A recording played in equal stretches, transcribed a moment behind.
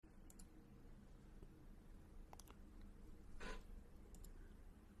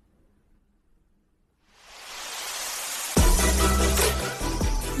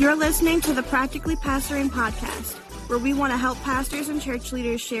You're listening to the Practically Pastoring Podcast, where we want to help pastors and church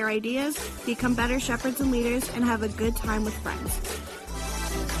leaders share ideas, become better shepherds and leaders, and have a good time with friends.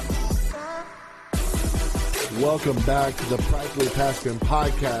 Welcome back to the Practically Pastoring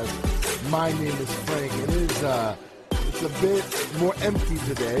Podcast. My name is Frank. It's a bit more empty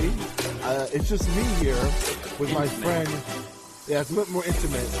today. It's just me here with my friend. Yeah, it's a bit more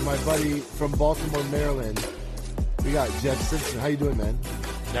intimate. My buddy from Baltimore, Maryland. We got Jeff Simpson. How you doing, man?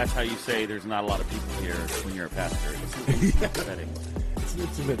 That's how you say there's not a lot of people here when you're a pastor. It's an intimate setting. It's an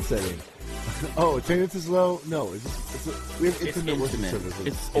intimate setting. Oh, attendance is low? No, we have intimate worship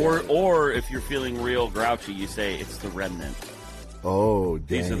services. Or if you're feeling real grouchy, you say it's the remnant. Oh,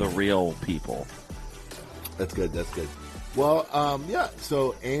 dang. These are the real people. That's good. Well,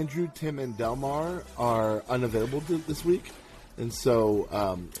 so Andrew, Tim, and Delmar are unavailable this week. And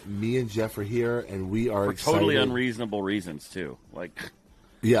so me and Jeff are here, and we are for excited. Totally unreasonable reasons, too.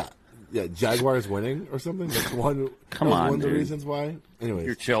 Yeah, Jaguars winning or something. That's one. Come on, one of the dude. reasons why. Anyways,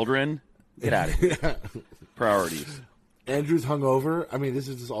 your children, get out of here. Priorities. Andrew's hungover. I mean, this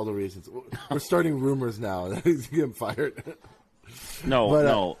is just all the reasons. We're starting rumors now that he's getting fired.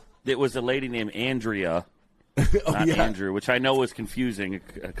 No. It was a lady named Andrea, not Andrew, which I know was confusing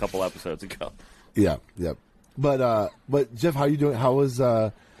a couple episodes ago. Yeah. But Jeff, how you doing? How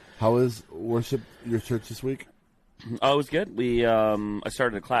was worship your church this week? Oh, it was good. I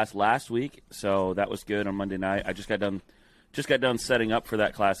started a class last week, so that was good on Monday night. I just got done setting up for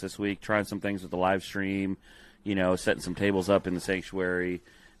that class this week, trying some things with the live stream, setting some tables up in the sanctuary.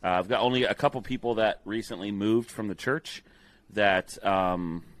 I've got only a couple people that recently moved from the church that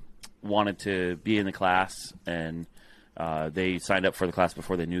wanted to be in the class, and they signed up for the class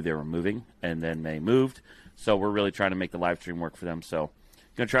before they knew they were moving, and then they moved. So we're really trying to make the live stream work for them. So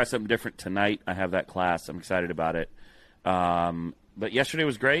going to try something different tonight. I have that class. I'm excited about it. But yesterday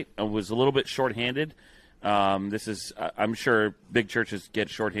was great. I was a little bit shorthanded. I'm sure big churches get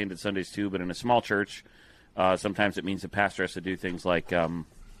shorthanded Sundays too, but in a small church, sometimes it means the pastor has to do things like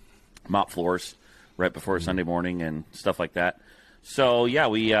mop floors right before Sunday morning and stuff like that. So, yeah,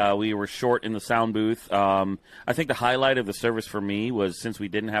 we were short in the sound booth. I think the highlight of the service for me was since we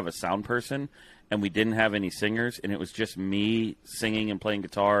didn't have a sound person and we didn't have any singers, and it was just me singing and playing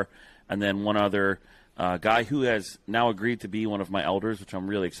guitar, and then one other guy who has now agreed to be one of my elders, which I'm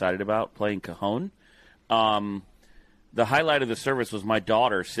really excited about, playing cajon. The highlight of the service was my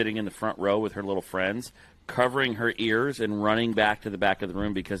daughter sitting in the front row with her little friends, covering her ears and running back to the back of the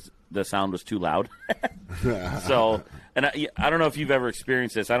room because the sound was too loud. So, and I don't know if you've ever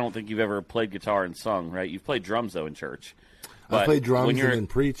experienced this. I don't think you've ever played guitar and sung, right? You've played drums, though, in church. I played drums and then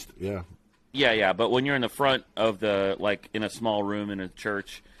preached, yeah. Yeah, but when you're in the front of in a small room in a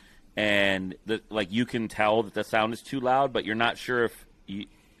church, and you can tell that the sound is too loud, but you're not sure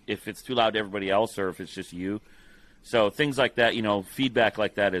if it's too loud to everybody else or if it's just you. So things like that, feedback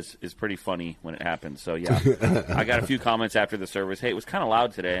like that is pretty funny when it happens. So yeah, I got a few comments after the service. Hey, it was kind of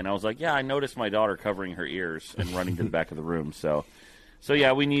loud today, and I was like, yeah, I noticed my daughter covering her ears and running to the back of the room. So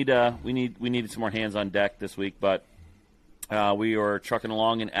yeah, we needed some more hands on deck this week, but we were trucking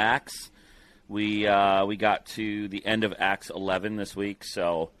along in Acts. We got to the end of Acts 11 this week.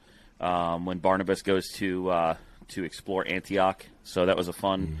 So when Barnabas goes to explore Antioch, so that was a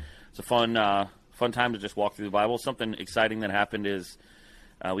fun time to just walk through the Bible. Something exciting that happened is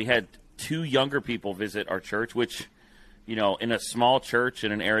we had 2 younger people visit our church, which, in a small church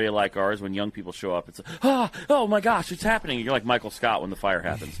in an area like ours, when young people show up, it's oh my gosh, it's happening. You're like Michael Scott when the fire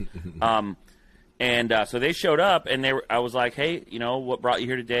happens. So they showed up, and I was like, hey, what brought you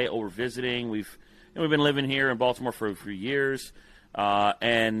here today? Oh, we're visiting. We've been living here in Baltimore for a few years.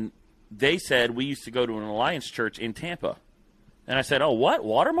 And they said, we used to go to an Alliance church in Tampa. And I said, oh, what?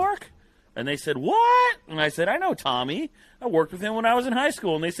 Watermark? And they said, what? And I said, I know Tommy. I worked with him when I was in high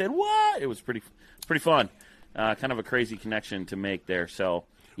school. And they said, what? It was pretty fun. Kind of a crazy connection to make there. So,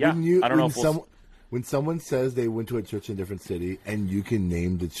 yeah, I don't know if when someone says they went to a church in a different city and you can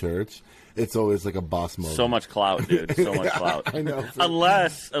name the church, it's always like a boss moment. So much clout, dude. So much clout. I know.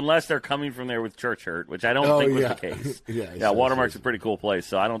 Unless they're coming from there with church hurt, which I don't think was the case. Watermark's a pretty cool place,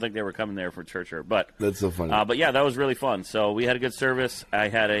 so I don't think they were coming there for church hurt. But that's so funny. But yeah, that was really fun. So we had a good service. I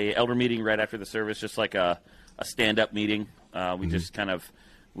had a elder meeting right after the service, just like a stand-up meeting. We just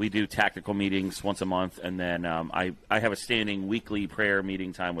we do tactical meetings once a month, and then I have a standing weekly prayer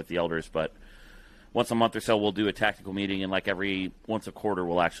meeting time with the elders, but once a month or so, we'll do a tactical meeting, and once a quarter,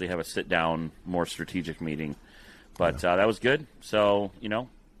 we'll actually have a sit-down, more strategic meeting. But that was good. So,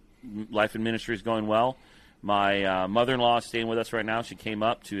 life and ministry is going well. My mother-in-law is staying with us right now. She came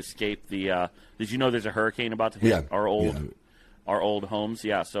up to escape the did you know there's a hurricane about to hit our old our old homes.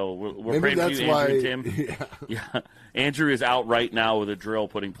 Yeah, so we're Maybe praying for that's you, why. Andrew and Tim. Yeah, Andrew is out right now with a drill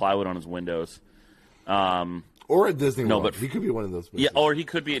putting plywood on his windows. Or at Disney No, World. but He could be one of those places. Yeah, or he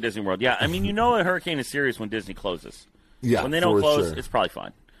could be at Disney World. Yeah, I mean, a hurricane is serious when Disney closes. Yeah, when they don't for close, sure. it's probably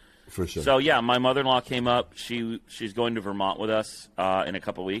fine. For sure. So yeah, my mother-in-law came up. She's going to Vermont with us in a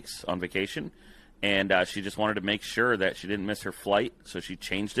couple weeks on vacation, and she just wanted to make sure that she didn't miss her flight, so she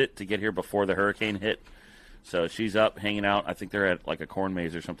changed it to get here before the hurricane hit. So she's up hanging out. I think they're at like a corn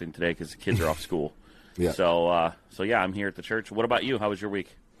maze or something today because the kids are off school. Yeah. So yeah, I'm here at the church. What about you? How was your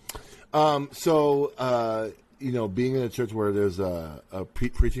week? Being in a church where there's a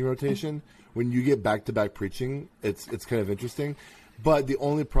preaching rotation, when you get back-to-back preaching, it's kind of interesting. But the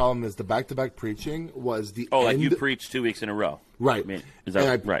only problem is the back-to-back preaching was the Oh, end. like you preached 2 weeks in a row. Right. I mean, is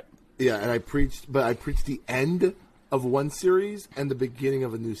that right? Yeah, and I preached the end of one series and the beginning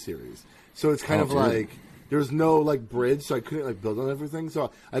of a new series. So it's kind of like there's no like bridge, so I couldn't like build on everything.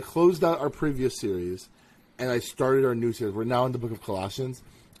 So I closed out our previous series, and I started our new series. We're now in the book of Colossians,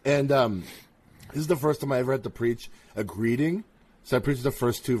 and this is the first time I ever had to preach a greeting. So I preached the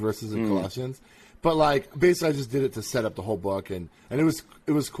first 2 verses in Colossians, but like basically I just did it to set up the whole book, and it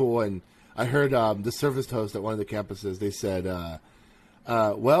was cool. And I heard the service host at one of the campuses. They said,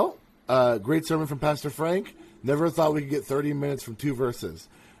 great sermon from Pastor Frank. Never thought we could get 30 minutes from 2 verses,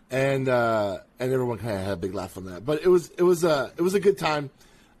 and everyone kind of had a big laugh on that. But it was a good time.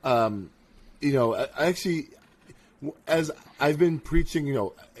 I actually, as I've been preaching,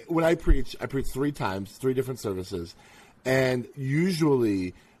 when I preach 3 times, 3 different services, and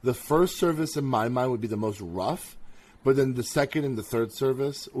usually the first service in my mind would be the most rough, but then the second and the third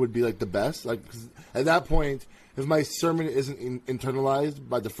service would be like the best. Like 'cause at that point, if my sermon isn't internalized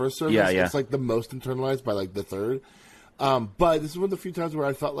by the first service, it's like the most internalized by like the third. But this is one of the few times where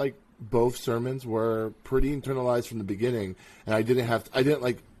I felt like both sermons were pretty internalized from the beginning, and I didn't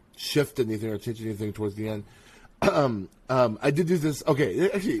like shift anything or change anything towards the end. I did do this. Okay,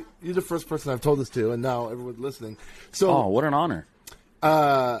 actually, you're the first person I've told this to, and now everyone's listening. So, what an honor!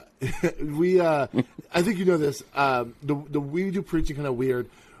 I think you know this. We do preaching kind of weird.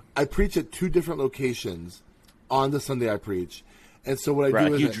 I preach at 2 different locations on the Sunday I preach, and so what I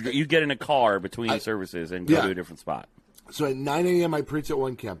do is you get in a car between services and go to a different spot. So at 9 a.m. I preach at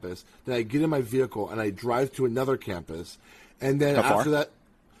one campus, then I get in my vehicle and I drive to another campus, and then after that,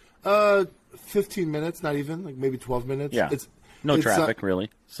 15 minutes, not even, like maybe 12 minutes. Yeah, it's traffic really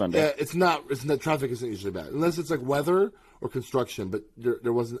Sunday. It's not traffic isn't usually bad unless it's like weather or construction, but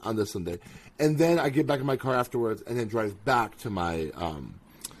there wasn't on this Sunday. And then I get back in my car afterwards and then drive back to my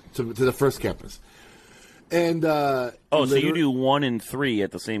to the first campus. And so you do 1 and 3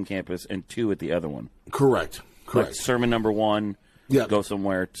 at the same campus and 2 at the other one. Correct. Like sermon number 1, go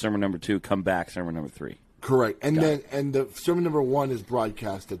somewhere. Sermon number 2, come back. Sermon number 3. Correct. And the sermon number 1 is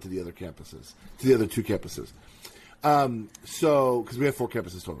broadcasted to the other campuses, to the other 2 campuses. Because we have 4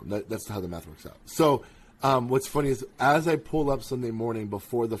 campuses total. That's how the math works out. So what's funny is as I pull up Sunday morning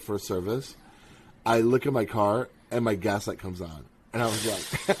before the first service, I look at my car and my gas light comes on. And I was like,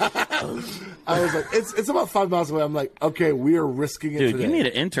 it's about 5 miles away. I'm like, okay, we are risking it today. Dude, you need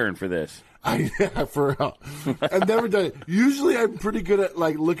an intern for this. For real. I've never done it. Usually I'm pretty good at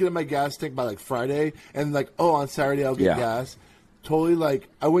like looking at my gas tank by like Friday and like, on Saturday I'll get gas. Totally like,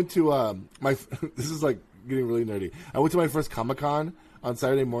 I went to this is like getting really nerdy. I went to my first Comic-Con on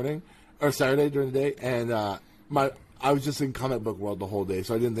Saturday morning, or Saturday during the day, and I was just in comic book world the whole day,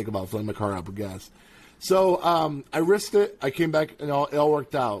 so I didn't think about filling my car up with gas. So I risked it. I came back, and it all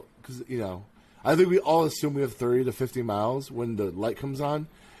worked out because I think we all assume we have 30 to 50 miles when the light comes on,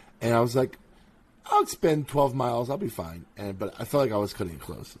 and I was like, I'll spend 12 miles. I'll be fine. But I felt like I was cutting it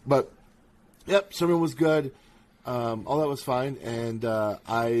close. But yep, sermon was good. All that was fine, and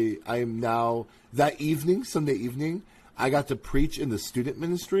I am now that evening, Sunday evening, I got to preach in the student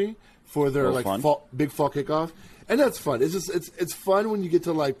ministry for their big fall kickoff, and that's fun. It's just it's fun when you get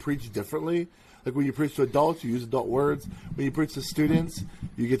to like preach differently. Like when you preach to adults, you use adult words. When you preach to students,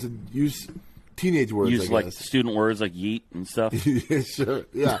 you get to use teenage words. Use like student words like yeet and stuff. Yeah, sure.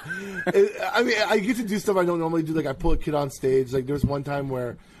 Yeah. I mean, I get to do stuff I don't normally do. Like I pull a kid on stage. Like there was one time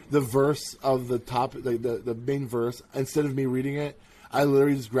where the verse of the top, like the main verse, instead of me reading it, I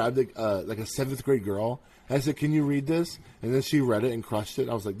literally just grabbed like a 7th grade girl. And I said, "Can you read this?" And then she read it and crushed it.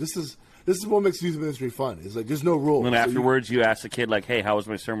 I was like, "This is what makes youth ministry fun. It's like there's no rules." And then afterwards, you ask the kid like, "Hey, how was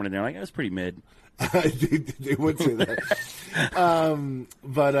my sermon?" And they're like, "That's pretty mid." they would say that.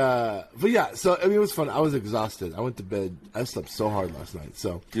 But yeah. So I mean, it was fun. I was exhausted. I went to bed. I slept so hard last night.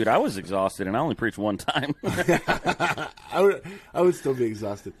 So dude, I was exhausted, and I only preached 1 time. I would still be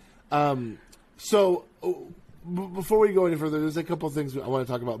exhausted. So before we go any further, there's a couple of things I want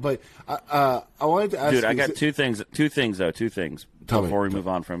to talk about. But I wanted to ask Dude, you, I got two things before we move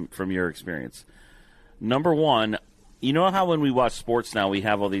on from your experience. Number one, you know how when we watch sports now, we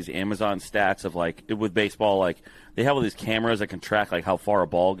have all these Amazon stats of, like, with baseball, like, they have all these cameras that can track, like, how far a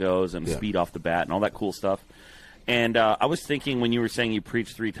ball goes and speed off the bat and all that cool stuff. And I was thinking when you were saying you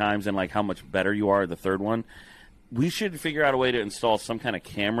preach 3 times and, like, how much better you are the third one, we should figure out a way to install some kind of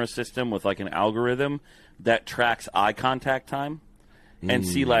camera system with, like, an algorithm that tracks eye contact time and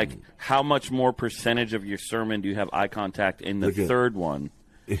see, like, how much more percentage of your sermon do you have eye contact in the third one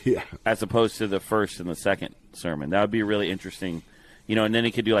as opposed to the first and the second sermon. That would be really interesting. You know, and then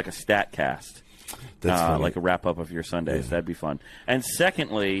he could do, like, a stat cast. Like a wrap-up of your Sundays. That'd be fun. And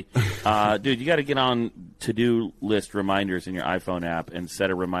secondly, dude, you got to get on to-do list reminders in your iPhone app and set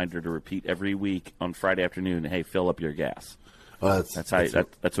a reminder to repeat every week on Friday afternoon, hey, fill up your gas. That's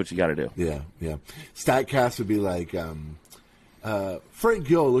what you got to do. Yeah. StatCast would be like Frank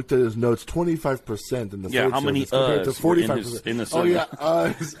Gill looked at his notes 25% in the third how many compared to 45% in the sermon.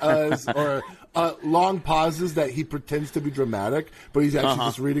 Or long pauses that he pretends to be dramatic, but he's actually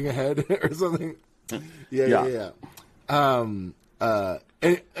just reading ahead or something. Yeah. And,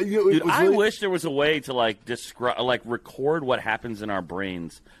 dude, I wish there was a way to, like, describe, like, record what happens in our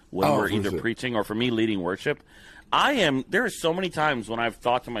brains when we're either preaching or, for me, leading worship. There are so many times when I've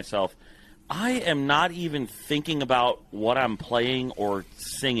thought to myself, I am not even thinking about what I'm playing or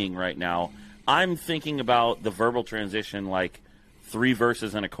singing right now. I'm thinking about the verbal transition, like 3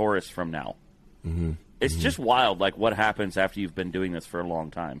 verses and a chorus from now. It's just wild, like, what happens after you've been doing this for a long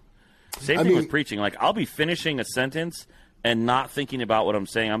time. Same thing with preaching. Like, I'll be finishing a sentence and not thinking about what I'm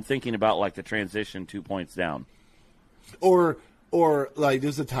saying. I'm thinking about, like, the transition 2 points down. Or like,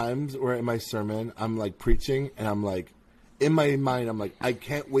 there's the times where in my sermon I'm, like, preaching and I'm like, in my mind, I'm like, I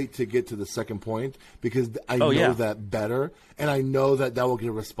can't wait to get to the second point because I know that better, and I know that will get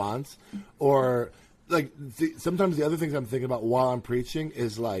a response. Or, like, sometimes the other things I'm thinking about while I'm preaching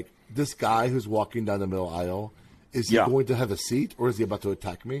is, like, this guy who's walking down the middle aisle, is he going to have a seat, or is he about to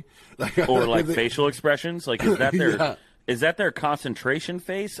attack me? Like, or, like, facial expressions? Like, is that their concentration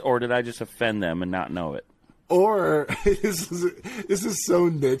face, or did I just offend them and not know it? Or, this is so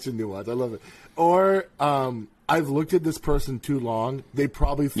niche and nuanced. I love it. Or, I've looked at this person too long. They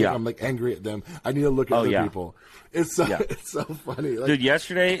probably think I'm, like, angry at them. I need to look at other people. It's so funny. Like, dude,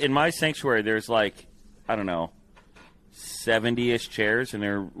 yesterday in my sanctuary, there's, like, I don't know, 70-ish chairs, and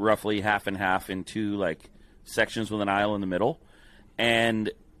they're roughly half and half in 2, like, sections with an aisle in the middle.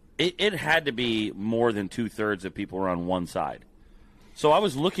 And it had to be more than 2/3 of people were on one side. So I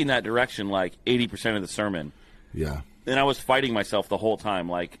was looking that direction, like, 80% of the sermon. Yeah. And I was fighting myself the whole time,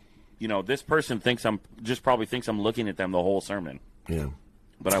 like, you know, this person probably thinks I'm looking at them the whole sermon. Yeah.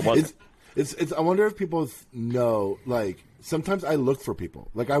 But I wasn't. I wonder if people know, like, sometimes I look for people.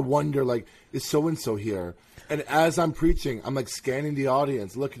 Like, I wonder, like, is so-and-so here? And as I'm preaching, I'm, like, scanning the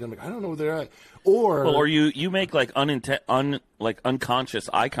audience, looking, I'm like, I don't know where they're at. Or you make, like, unconscious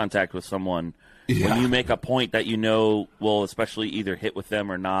eye contact with someone when you make a point that you know will especially either hit with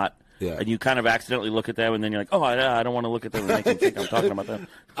them or not. Yeah. And you kind of accidentally look at them, and then you're like, oh, I don't want to look at them and make them think I'm talking about them.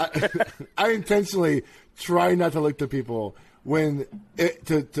 I intentionally try not to look to people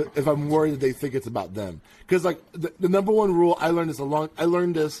if I'm worried that they think it's about them. Because, like, the number one rule, I learned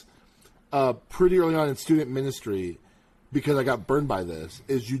this pretty early on in student ministry because I got burned by this,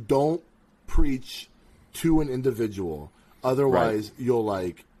 is you don't preach to an individual. Otherwise,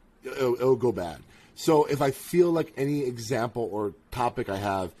 it'll go bad. So if I feel like any example or topic I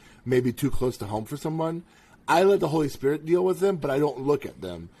have may be too close to home for someone, I let the Holy Spirit deal with them, but I don't look at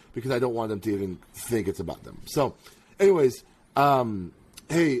them because I don't want them to even think it's about them. So, anyways,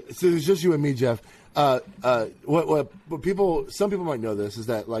 hey, so it's just you and me, Jeff. What some people might know this is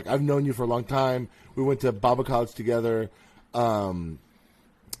that, like, I've known you for a long time. We went to Bible college together. We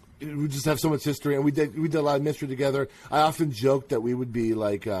just have so much history, and we did a lot of ministry together. I often joke that we would be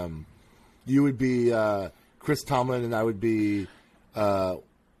like, you would be Chris Tomlin, and I would be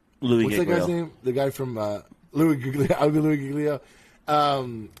Louis what's Giglio. That guy's name? The guy from Louis Giglio. I would be Louis Giglio.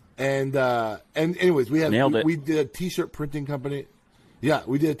 And anyways, we did a T-shirt printing company. Yeah,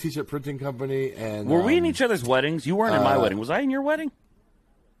 we did a T-shirt printing company. And were we in each other's weddings? You weren't in my wedding. Was I in your wedding?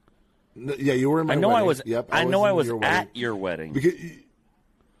 Yeah, you were in my wedding. I was. Yep, I know I was at your wedding. Because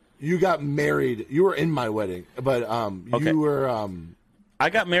you got married. You were in my wedding, but you were. I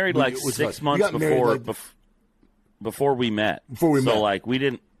got married like 6 months before we met. So like we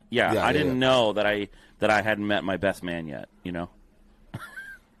didn't. Yeah, I didn't know that I hadn't met my best man yet. You know.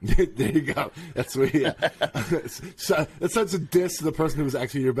 There you go. That's sweet. Yeah. That's such a diss to the person who was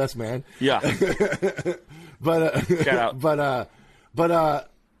actually your best man. Yeah. But Shout out. But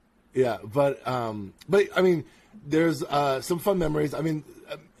I mean, there's some fun memories. I mean,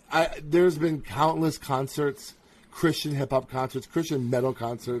 there's been countless concerts, Christian hip hop concerts, Christian metal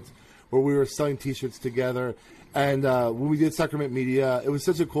concerts, where we were selling T-shirts together. And when we did Sacrament Media, it was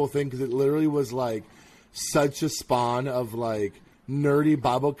such a cool thing because it literally was like such a spawn of like nerdy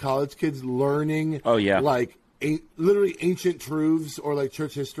Bible college kids learning. Oh, yeah. Like literally ancient truths or like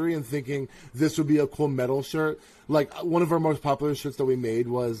church history and thinking this would be a cool metal shirt. Like one of our most popular shirts that we made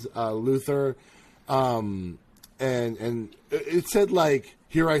was Luther, and it said like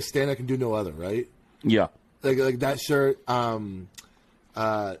 "Here I stand, I can do no other." Right? Yeah. Like that shirt. I'm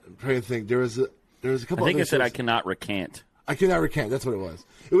trying to think. There was a couple. I think other it said, shirts. "I cannot recant." I cannot recant. That's what it was.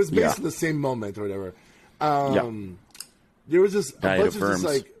 It was based on the same moment or whatever. There was just a bunch of just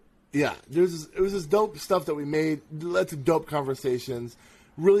like, it was this dope stuff that we made. Led to dope conversations,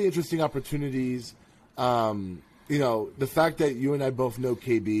 really interesting opportunities. You know, the fact that you and I both know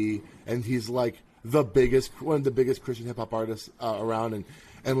KB, and he's like one of the biggest Christian hip hop artists around,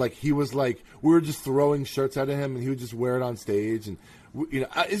 and like he was like, we were just throwing shirts at him, and he would just wear it on stage, and you know,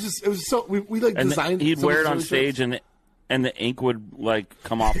 it was so we like and designed. He'd wear it on stage, shirts. and the ink would like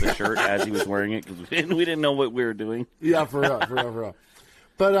come off the shirt as he was wearing it because we didn't know what we were doing. Yeah, for real.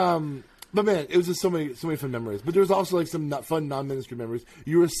 But man, it was just so many fun memories. But there was also like some fun non-ministry memories.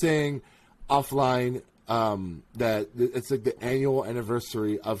 You were saying offline that it's like the annual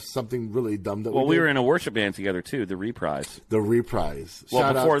anniversary of something really dumb that we were in a worship band together too, the Reprise. The Reprise. Well,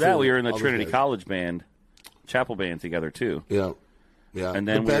 Shout before out that, to we were in the all Trinity those guys. College band, chapel band together too. Yeah. And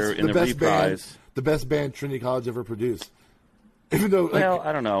then we were in the Reprise. The best band Trinity College ever produced. Even though, Well,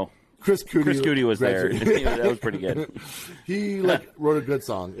 I don't know. Chris Cootie was there. That was pretty good. He wrote a good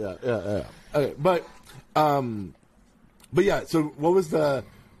song. Yeah. Okay, but yeah. So what was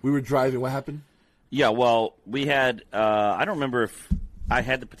we were driving? What happened? Yeah, well, we had, I don't remember if I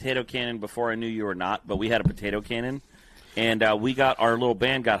had the potato cannon before I knew you or not, but we had a potato cannon. And our little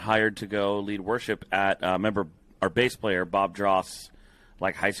band got hired to go lead worship at, remember our bass player, Bob Dross,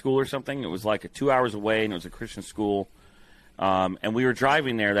 like high school or something. It was like 2 hours away, and it was a Christian school. And we were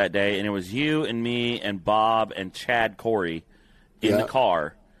driving there that day, and it was you and me and Bob and Chad Corey in the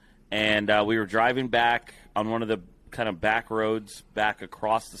car. And we were driving back on one of the kind of back roads back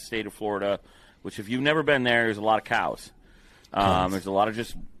across the state of Florida, which if you've never been there, there's a lot of cows. There's a lot of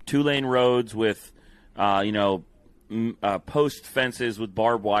just 2-lane roads with, post fences with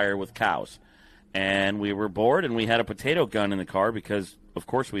barbed wire with cows. And we were bored, and we had a potato gun in the car because, of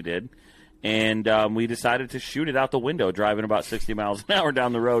course, we did. And we decided to shoot it out the window, driving about 60 miles an hour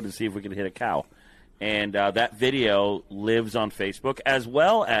down the road to see if we could hit a cow. And that video lives on Facebook, as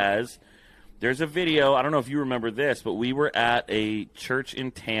well as there's a video. I don't know if you remember this, but we were at a church in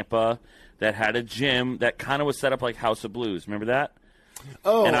Tampa that had a gym that kind of was set up like House of Blues. Remember that?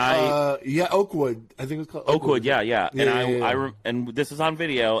 Oh, Oakwood. I think it was called Oakwood. Yeah. And this is on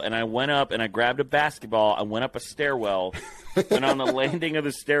video. And I went up and I grabbed a basketball. I went up a stairwell, and on the landing of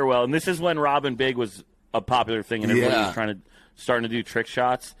the stairwell. And this is when Robin Big was a popular thing, and everybody was starting to do trick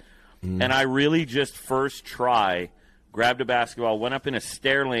shots. And I really just first try grabbed a basketball, went up in a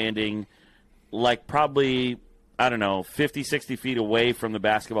stair landing, like probably 50, 60 feet away from the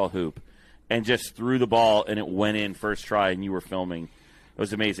basketball hoop, and just threw the ball, and it went in first try, and you were filming. It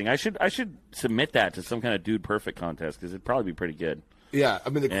was amazing. I should submit that to some kind of Dude Perfect contest because it'd probably be pretty good. Yeah, I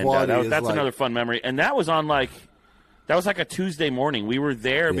mean, the quality that's another fun memory. And that was on like a Tuesday morning. We were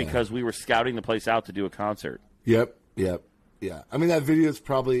there because we were scouting the place out to do a concert. Yep. Yeah. I mean, that video is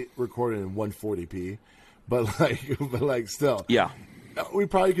probably recorded in 140p, but still. Yeah. We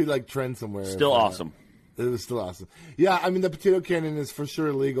probably could like trend somewhere. Still awesome. It was still awesome. Yeah, I mean, the potato cannon is for sure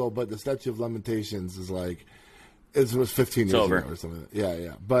illegal, but the Statute of Limitations is like, it was 15 years ago or something.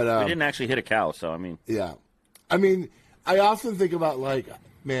 Yeah. But we didn't actually hit a cow, so I mean. Yeah. I mean, I often think about like,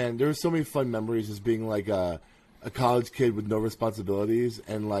 man, there's so many fun memories as being like a college kid with no responsibilities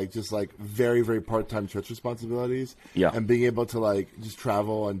and like just like very, very part-time church responsibilities. Yeah. And being able to like just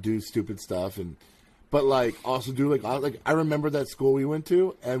travel and do stupid stuff but like also do like I remember that school we went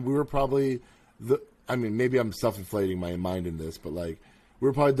to, and we were probably maybe I'm self-inflating my mind in this, but like we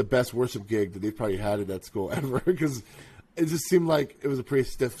were probably the best worship gig that they've probably had at that school ever because it just seemed like it was a pretty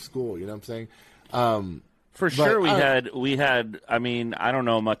stiff school. You know what I'm saying? For sure, we had. I mean, I don't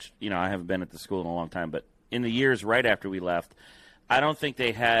know much. I haven't been at the school in a long time, but in the years right after we left, I don't think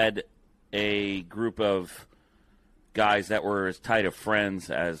they had a group of guys that were as tight of friends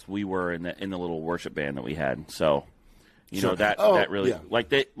as we were in the little worship band that we had. So, that really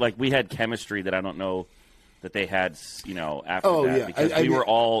like we had chemistry that I don't know that they had. After that, because we were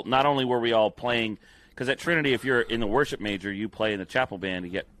all, not only were we all playing, because at Trinity, if you're in the worship major, you play in the chapel band to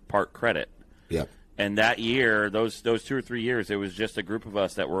get part credit. Yep. And that year, those 2 or 3 years, it was just a group of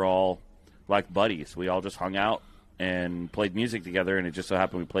us that were all like buddies. We all just hung out and played music together, and it just so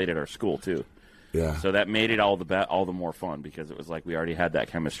happened we played at our school too. Yeah. So that made it all the more fun because it was like we already had that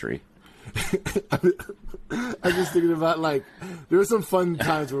chemistry. I'm just thinking about like there were some fun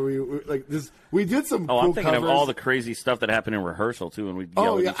times where we did some. Oh, cool I'm thinking covers. of all the crazy stuff that happened in rehearsal too, and we'd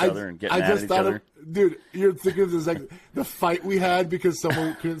yell at each other and get mad at each other. Dude, you're thinking of this like the fight we had because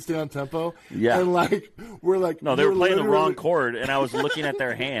someone couldn't stay on tempo. Yeah, and like we're like no, they were playing the wrong chord, and I was looking at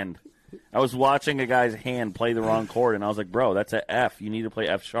their hand. I was watching a guy's hand play the wrong chord, and I was like, "Bro, that's an F. You need to play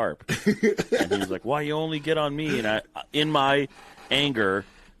F sharp." And he was like, "Why you only get on me?" And I, in my anger,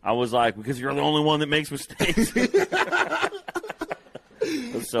 I was like, "Because you're the only one that makes mistakes." It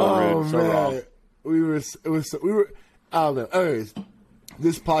was so rude, so wrong. We were. I don't know. Anyways,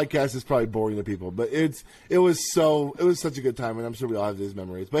 this podcast is probably boring to people, but it was such a good time, and I'm sure we all have these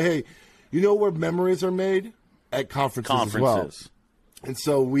memories. But hey, you know where memories are made? At conferences. As well. And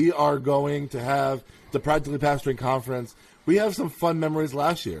so we are going to have the Practically Pastoring Conference. We have some fun memories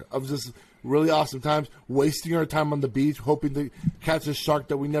last year of just really awesome times, wasting our time on the beach, hoping to catch a shark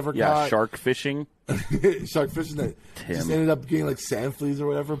that we never got. Yeah, shark fishing. Shark fishing that just ended up getting like sand fleas or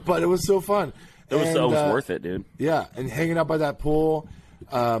whatever. But it was so fun. It was worth it, dude. Yeah, and hanging out by that pool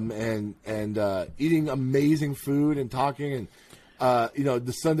and eating amazing food and talking. And,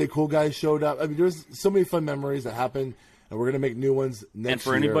 the Sunday Cool guys showed up. I mean, there's so many fun memories that happened. And we're going to make new ones next year. And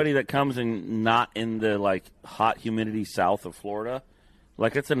for anybody that comes in not in the like hot humidity south of Florida,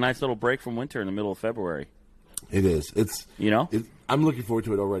 like it's a nice little break from winter in the middle of February. It is. It's I'm looking forward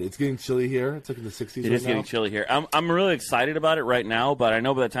to it already. It's getting chilly here. It's like in the 60s It is getting chilly here. I'm really excited about it right now, but I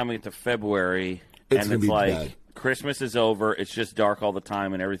know by the time we get to February it's like bad. Christmas is over, it's just dark all the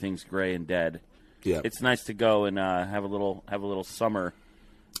time and everything's gray and dead. Yeah. It's nice to go and have a little summer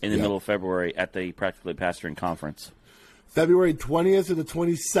in the middle of February at the Practically Pastoring Conference. February 20th to the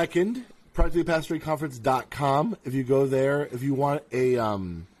 22nd, practicallypastoringconference.com. If you go there, if you want a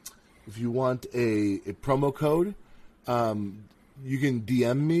promo code, you can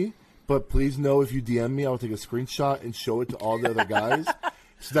DM me. But please know if you DM me, I will take a screenshot and show it to all the other guys,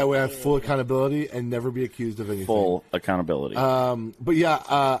 so that way I have full accountability and never be accused of anything. Full accountability. But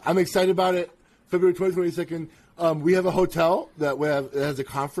yeah, I'm excited about it. February 22nd. We have a hotel that has a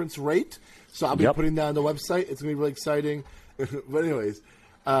conference rate. So I'll be putting that on the website. It's going to be really exciting. But anyways,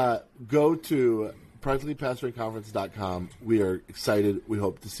 go to practicallypastoringconference.com. We are excited. We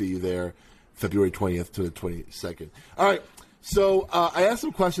hope to see you there February 20th to the 22nd. All right. So I asked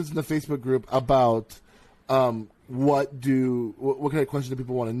some questions in the Facebook group about what kind of questions do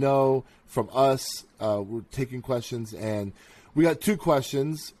people want to know from us. We're taking questions, and we got 2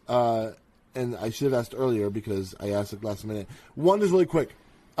 questions. And I should have asked earlier because I asked it last minute. One is really quick.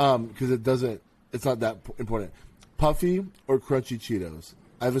 Because it's not that important. Puffy or crunchy Cheetos?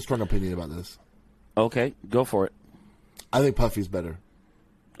 I have a strong opinion about this. Okay, go for it. I think Puffy's better.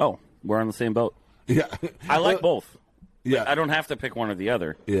 Oh, we're on the same boat. Yeah. I like both. Yeah. I don't have to pick one or the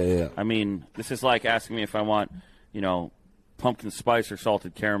other. Yeah. I mean, this is like asking me if I want, pumpkin spice or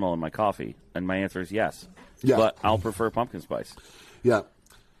salted caramel in my coffee. And my answer is yes. Yeah. But I'll prefer pumpkin spice. Yeah.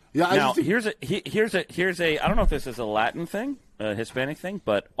 Yeah. Now, here's a I don't know if this is a Latin thing, a Hispanic thing,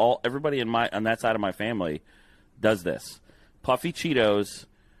 but everybody on that side of my family does this. Puffy Cheetos,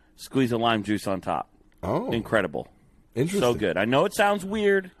 squeeze a lime juice on top. Oh. Incredible. Interesting. So good. I know it sounds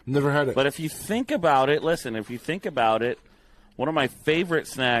weird. Never had it. But if you think about it, one of my favorite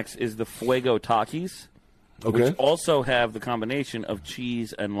snacks is the Fuego Takis, which also have the combination of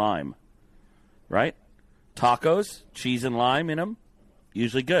cheese and lime. Right? Tacos, cheese and lime in them.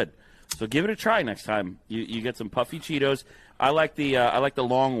 Usually good. So give it a try next time. You get some Puffy Cheetos. I like the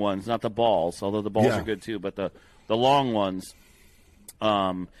long ones, not the balls, although the balls are good too, but the long ones.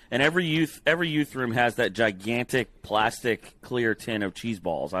 And every youth room has that gigantic plastic clear tin of cheese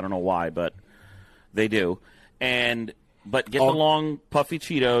balls. I don't know why, but they do. But get the long Puffy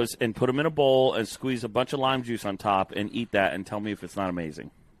Cheetos and put them in a bowl and squeeze a bunch of lime juice on top and eat that and tell me if it's not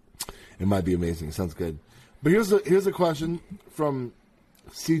amazing. It might be amazing. Sounds good. But here's a question from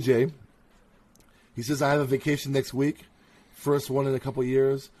CJ. He says, I have a vacation next week, first one in a couple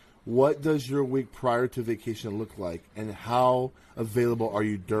years. What does your week prior to vacation look like, and how available are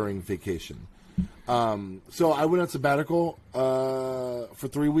you during vacation? So I went on sabbatical for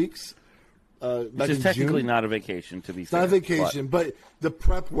 3 weeks. Which is technically not a vacation, to be fair. Not a vacation, but the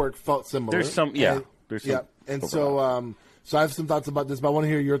prep work felt similar. There's some. And so So I have some thoughts about this, but I want to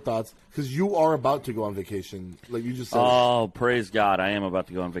hear your thoughts because you are about to go on vacation, like you just said. Oh, praise God! I am about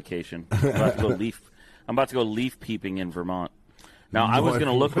to go on vacation. I'm about to go I'm about to go leaf peeping in Vermont. Now, I was going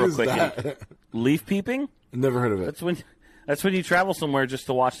to look real quick. Leaf peeping? Never heard of it. That's when you travel somewhere just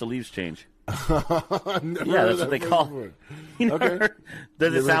to watch the leaves change. Yeah, that's what they call it. You know, okay.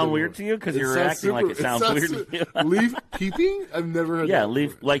 Does it sound weird to you? Because you're acting like it sounds weird to you. Leaf peeping? I've never heard that. Yeah,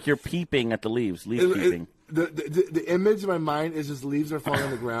 leaf, like you're peeping at the leaves. Leaf peeping. The image in my mind is just leaves are falling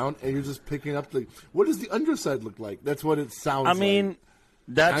on the ground, and you're just picking up what does the underside look like? That's what it sounds like. I mean,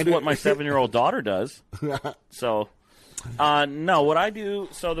 that's what my 7-year-old daughter does. So, no, what I do,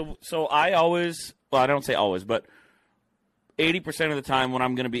 so I always, well, I don't say always, but 80% of the time when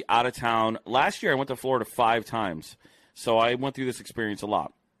I'm going to be out of town. Last year I went to Florida 5 times, so I went through this experience a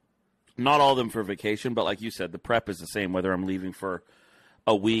lot. Not all of them for vacation, but like you said, the prep is the same, whether I'm leaving for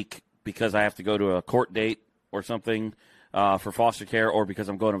a week because I have to go to a court date or something for foster care, or because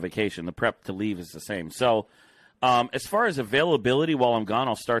I'm going on vacation. The prep to leave is the same. So as far as availability while I'm gone,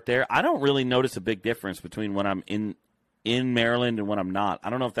 I'll start there. I don't really notice a big difference between when I'm in Maryland and when I'm not. I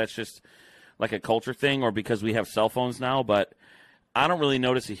don't know if that's just like a culture thing or because we have cell phones now, but I don't really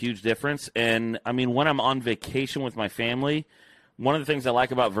notice a huge difference. And, I mean, when I'm on vacation with my family, one of the things I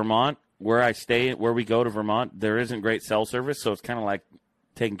like about Vermont, where I stay, where we go to Vermont, there isn't great cell service, so it's kind of like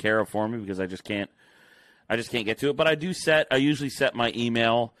taken care of for me because I just can't get to it. But I usually set my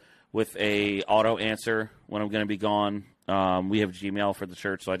email with a auto answer when I'm going to be gone. We have Gmail for the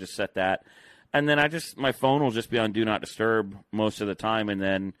church, so I just set that. And then my phone will just be on Do Not Disturb most of the time. And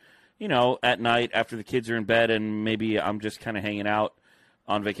then, you know, at night after the kids are in bed and maybe I'm just kind of hanging out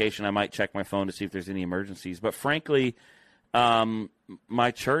on vacation, I might check my phone to see if there's any emergencies. But frankly,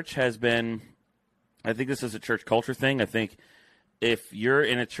 my church has been, I think this is a church culture thing. I think if you're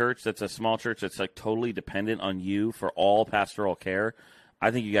in a church that's a small church that's like totally dependent on you for all pastoral care, I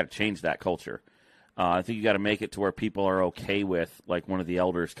think you got to change that culture. I think you got to make it to where people are okay with like one of the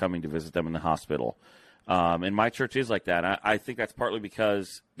elders coming to visit them in the hospital. And my church is like that. I think that's partly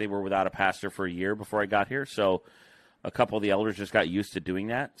because they were without a pastor for a year before I got here. So a couple of the elders just got used to doing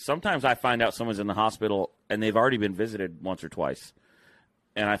that. Sometimes I find out someone's in the hospital and they've already been visited once or twice.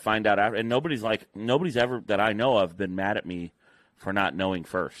 And I find out after, and nobody's ever that I know of been mad at me for not knowing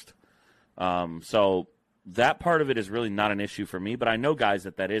first. So that part of it is really not an issue for me, but I know guys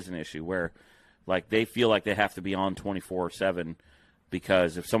that is an issue where like they feel like they have to be on 24/7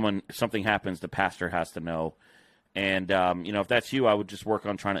 because if something happens, the pastor has to know. And, you know, if that's you, I would just work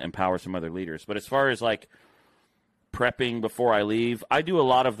on trying to empower some other leaders. But as far as like prepping before I leave, I do a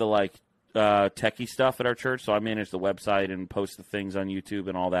lot of the like techie stuff at our church. So I manage the website and post the things on YouTube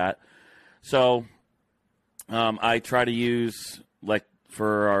and all that. So I try to use, like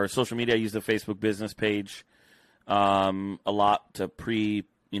for our social media, I use the Facebook business page a lot to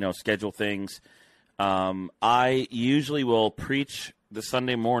schedule things. I usually will preach the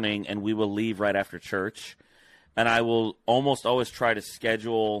Sunday morning and we will leave right after church. And I will almost always try to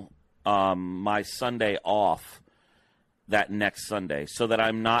schedule my Sunday off that next Sunday so that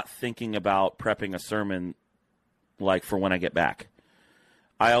I'm not thinking about prepping a sermon like for when I get back.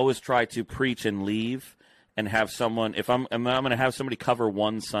 I always try to preach and leave and have someone, if I'm going to have somebody cover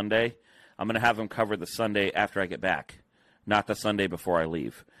one Sunday, I'm going to have them cover the Sunday after I get back, not the Sunday before I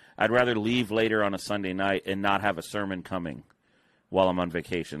leave. I'd rather leave later on a Sunday night and not have a sermon coming while I'm on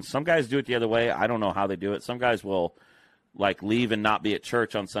vacation. Some guys do it the other way. I don't know how they do it. Some guys will like leave and not be at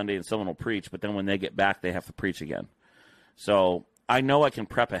church on Sunday and someone will preach, but then when they get back, they have to preach again. So I know I can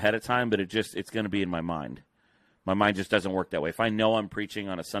prep ahead of time, but it's going to be in my mind. My mind just doesn't work that way. If I know I'm preaching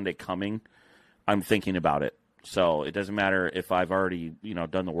on a Sunday coming, I'm thinking about it. So it doesn't matter if I've already,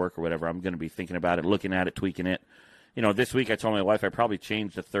 done the work or whatever. I'm going to be thinking about it, looking at it, tweaking it. This week I told my wife I probably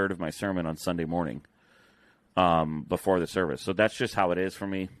changed a third of my sermon on Sunday morning before the service. So that's just how it is for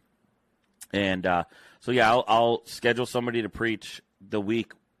me. And I'll schedule somebody to preach the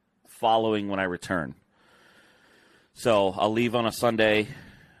week following when I return. So I'll leave on a Sunday.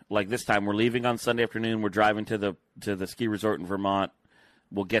 Like this time, we're leaving on Sunday afternoon. We're driving to the ski resort in Vermont.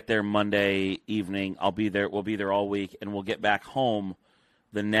 We'll get there Monday evening. I'll be there. We'll be there all week, and we'll get back home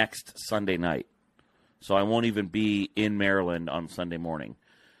the next Sunday night. So I won't even be in Maryland on Sunday morning.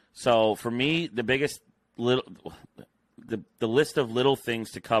 So for me, the biggest the list of little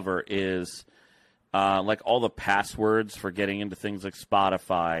things to cover is like all the passwords for getting into things like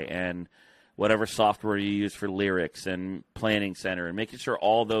Spotify and whatever software you use for lyrics and Planning Center, and making sure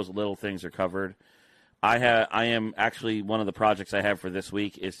all those little things are covered. I am actually, one of the projects I have for this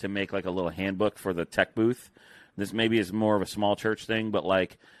week is to make like a little handbook for the tech booth. This maybe is more of a small church thing, but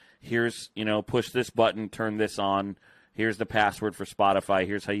like, here's, push this button, turn this on. Here's the password for Spotify.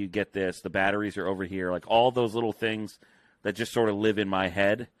 Here's how you get this. The batteries are over here. Like all those little things that just sort of live in my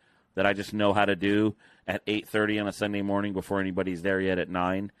head that I just know how to do at 8:30 on a Sunday morning before anybody's there yet at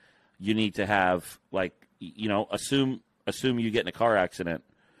 9. You need to have, like, assume you get in a car accident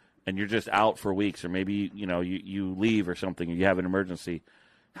and you're just out for weeks, or maybe, you leave or something and you have an emergency.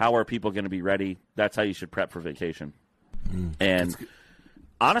 How are people going to be ready? That's how you should prep for vacation. And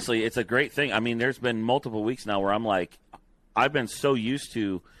honestly, it's a great thing. I mean, there's been multiple weeks now where I'm like, I've been so used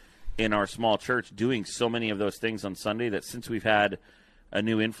to, in our small church, doing so many of those things on Sunday that since we've had a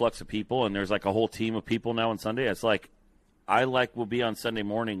new influx of people and there's like a whole team of people now on Sunday, it's like will be on Sunday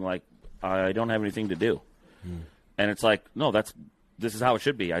morning like I don't have anything to do. And it's like, no, this is how it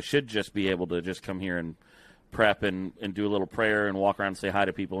should be. I should just be able to just come here and prep and do a little prayer and walk around and say hi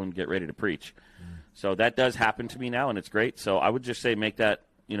to people and get ready to preach. So that does happen to me now, and it's great. So I would just say make that,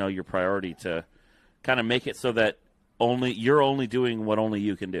 your priority, to kind of make it so that you're only doing what only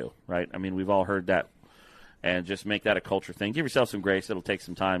you can do, right? I mean, we've all heard that. And just make that a culture thing. Give yourself some grace. It'll take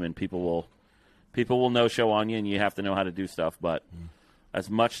some time, and people will no-show on you, and you have to know how to do stuff. But as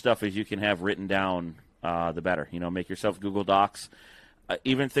much stuff as you can have written down, the better. Make yourself Google Docs.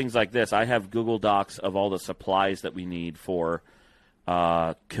 Even things like this. I have Google Docs of all the supplies that we need for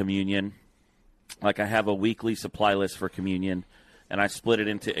communion. Like, I have a weekly supply list for communion, and I split it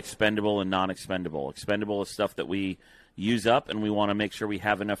into expendable and non-expendable. Expendable is stuff that we use up, and we want to make sure we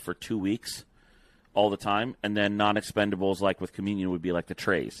have enough for 2 weeks all the time. And then non-expendables, like with communion, would be like the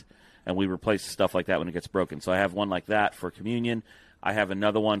trays. And we replace stuff like that when it gets broken. So I have one like that for communion. I have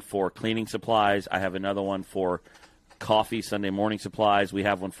another one for cleaning supplies. I have another one for coffee, Sunday morning supplies. We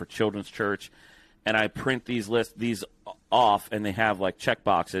have one for children's church. And I print these off, and they have like check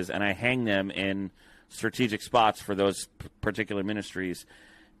boxes, and I hang them in strategic spots for those particular ministries.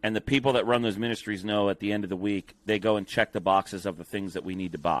 And the people that run those ministries know at the end of the week, they go and check the boxes of the things that we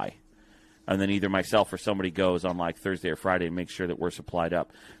need to buy. And then either myself or somebody goes on like Thursday or Friday and makes sure that we're supplied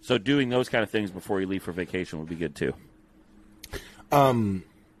up. So doing those kind of things before you leave for vacation would be good too.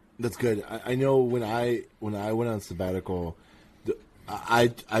 That's good. I know when I went on sabbatical, I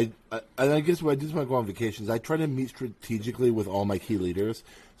guess what I did when I go on vacations, I try to meet strategically with all my key leaders.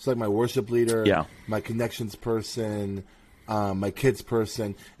 So like my worship leader, my connections person, my kids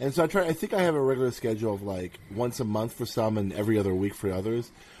person. And so I think I have a regular schedule of like once a month for some and every other week for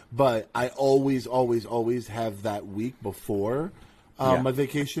others. But I always have that week before my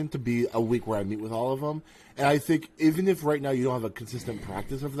vacation to be a week where I meet with all of them. And I think even if right now you don't have a consistent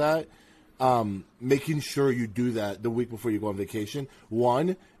practice of that, making sure you do that the week before you go on vacation,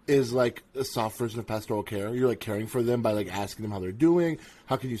 one, is like a soft version of pastoral care. You're like caring for them by like asking them how they're doing,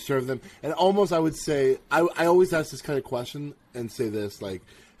 how can you serve them. And almost I would say, I always ask this kind of question and say this, like,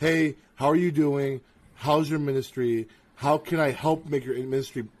 hey, how are you doing? How's your ministry? How can I help make your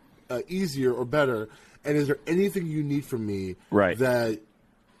ministry easier or better? And is there anything you need from me that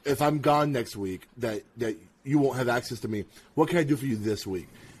if I'm gone next week that you won't have access to me? What can I do for you this week?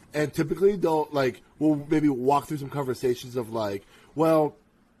 And typically we'll maybe walk through some conversations of like, well,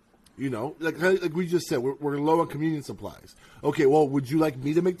 like we just said, we're low on communion supplies. Okay, well, would you like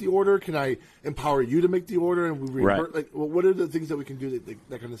me to make the order? Can I empower you to make the order? And we like, well, what are the things that we can do,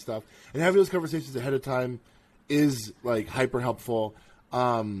 that kind of stuff? And having those conversations ahead of time is like hyper helpful.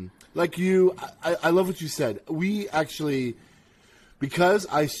 Like you, I love what you said. We actually, because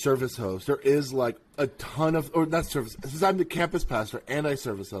I service host, there is like a ton of, or not service, since I'm the campus pastor and I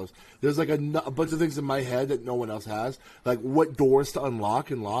service host, there's like a bunch of things in my head that no one else has. Like what doors to unlock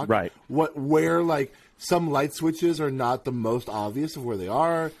and lock. Right. Where like some light switches are not the most obvious of where they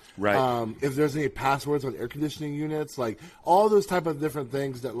are. Right. If there's any passwords on air conditioning units, like all those type of different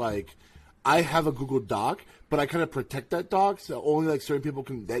things that like, I have a Google Doc, but I kind of protect that doc, so only like certain people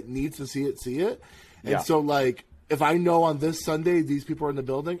that needs to see it. And so like, if I know on this Sunday these people are in the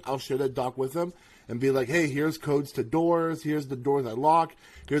building, I'll share that doc with them and be like, hey, here's codes to doors, here's the doors I lock,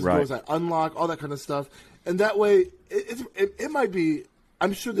 here's the doors I unlock, all that kind of stuff. And that way, it might be,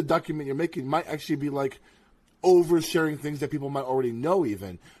 I'm sure the document you're making might actually be like oversharing things that people might already know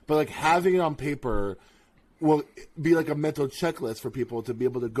even. But like having it on paper will be like a mental checklist for people to be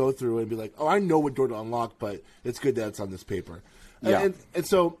able to go through and be like, oh, I know what door to unlock, but it's good that it's on this paper. Yeah. And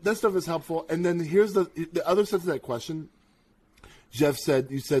so that stuff is helpful. And then here's the other side of that question. Jeff said,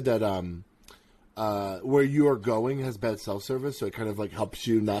 you said that where you are going has bad self-service, so it kind of like helps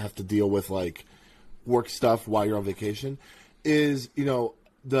you not have to deal with like work stuff while you're on vacation. Is, I go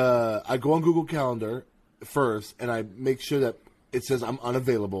on Google Calendar first, and I make sure that it says I'm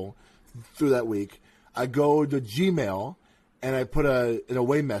unavailable through that week. I go to Gmail, and I put an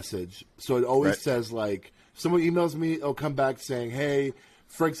away message, so it always says like, someone emails me, it'll come back saying, hey,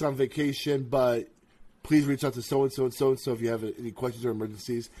 Frank's on vacation, but please reach out to so-and-so and so-and-so if you have any questions or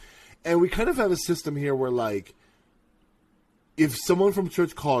emergencies. And we kind of have a system here where, like, if someone from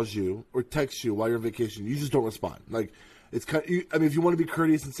church calls you or texts you while you're on vacation, you just don't respond. Like, it's kind of, if you want to be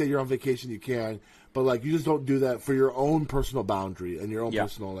courteous and say you're on vacation, you can. But, like, you just don't do that for your own personal boundary and your own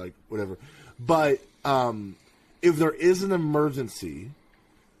personal, like, whatever. But if there is an emergency,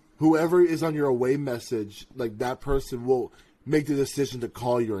 whoever is on your away message, like, that person will make the decision to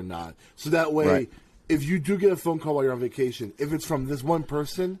call you or not. So that way, if you do get a phone call while you're on vacation, if it's from this one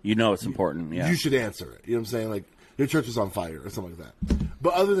person, you know it's important. Yeah, you should answer it. You know what I'm saying? Like, your church is on fire or something like that.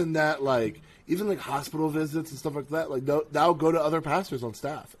 But other than that, like, even like hospital visits and stuff like that, like, that'll go to other pastors on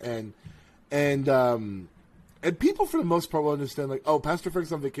staff, and people for the most part will understand. Like, oh, Pastor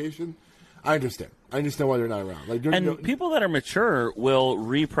Frank's on vacation. I understand why they're not around. Like, and people that are mature will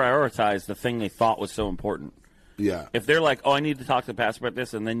reprioritize the thing they thought was so important. Yeah. If they're like, oh, I need to talk to the pastor about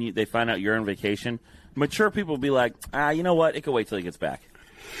this, and then they find out you're on vacation, mature people will be like, you know what? It can wait till he gets back.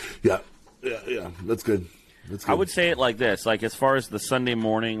 Yeah. That's good. I would say it like this. Like, as far as the Sunday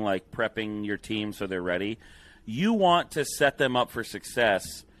morning, like, prepping your team so they're ready, you want to set them up for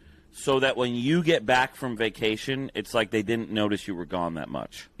success so that when you get back from vacation, it's like they didn't notice you were gone that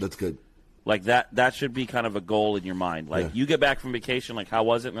much. That's good. Like, that should be kind of a goal in your mind. Like, you get back from vacation, like, how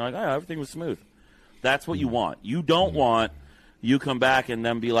was it? And they're like, oh, everything was smooth. That's what you want. You don't want you come back and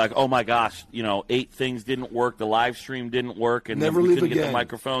then be like, oh, my gosh, 8 things didn't work. The live stream didn't work. And never we leave couldn't again. Get the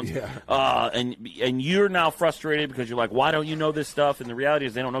microphones. Yeah. And you're now frustrated because you're like, why don't you know this stuff? And the reality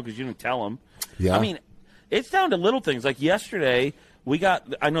is they don't know because you didn't tell them. Yeah. I mean, it's down to little things. Like yesterday,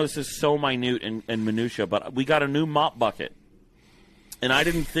 I know this is so minute and minutia, but we got a new mop bucket. And I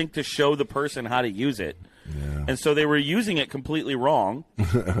didn't think to show the person how to use it. Yeah. And so they were using it completely wrong,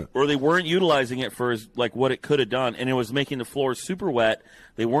 or they weren't utilizing it for what it could have done, and it was making the floors super wet.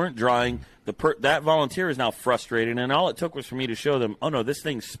 They weren't drying. That volunteer is now frustrated, and all it took was for me to show them, oh, no, this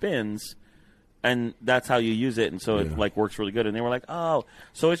thing spins, and that's how you use it, and so it works really good. And they were like, oh.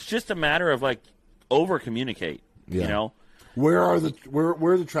 So it's just a matter of, over-communicate, Where are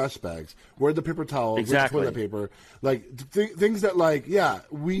the trash bags? Where are the paper towels? Exactly. Where's the toilet paper? Like, things that,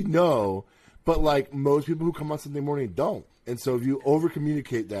 we know, but, most people who come on Sunday morning don't. And so if you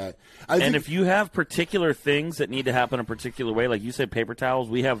over-communicate that... if you have particular things that need to happen a particular way, like you said, paper towels,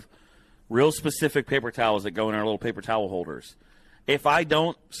 we have real specific paper towels that go in our little paper towel holders. If I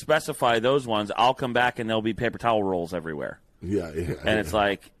don't specify those ones, I'll come back and there'll be paper towel rolls everywhere. Yeah. And it's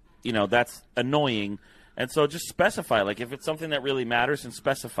like, that's annoying. And so just specify. Like, if it's something that really matters, then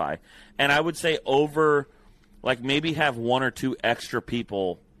specify. And I would say maybe have 1 or 2 extra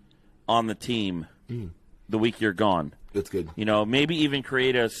people on the team the week you're gone. That's good. Maybe even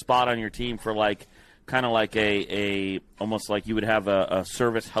create a spot on your team for kind of like a almost like you would have a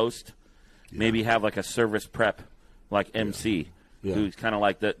service host. Yeah. Maybe have like a service prep, like MC, who's kind of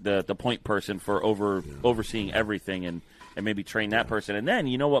like the point person for overseeing everything and maybe train that person. And then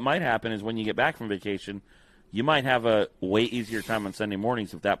what might happen is when you get back from vacation, you might have a way easier time on Sunday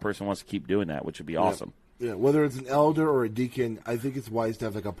mornings if that person wants to keep doing that, which would be awesome. Yeah, whether it's an elder or a deacon, I think it's wise to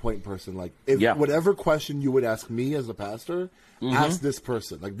have a point person. Like, whatever question you would ask me as a pastor, ask this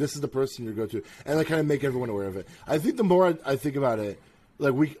person. Like, this is the person you go to, and kind of make everyone aware of it. I think the more I think about it,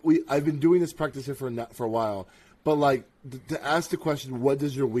 I've been doing this practice here for a while, but to ask the question, what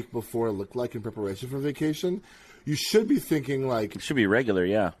does your week before look like in preparation for vacation? You should be thinking it should be regular,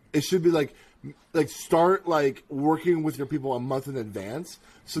 yeah. It should be start working with your people a month in advance,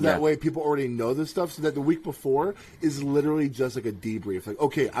 so that way people already know this stuff, so that the week before is literally just like a debrief. Like,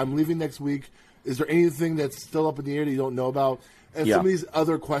 okay, I'm leaving next week. Is there anything that's still up in the air that you don't know about? And some of these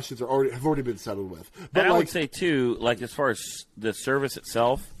other questions have already been settled with. But and I would say too, as far as the service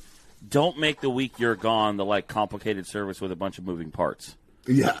itself, don't make the week you're gone the complicated service with a bunch of moving parts.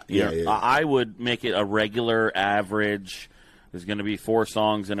 Yeah. I would make it a regular average. There's going to be 4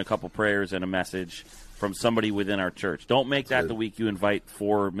 songs and a couple prayers and a message from somebody within our church. Don't make that the week you invite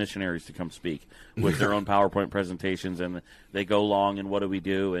 4 missionaries to come speak with their own PowerPoint presentations and they go long and what do we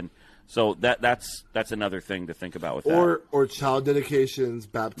do? And so that's another thing to think about with that. Or child dedications,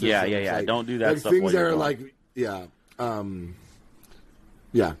 baptisms. Yeah. Don't do that stuff. Things that are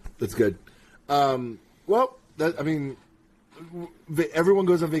that's good. Everyone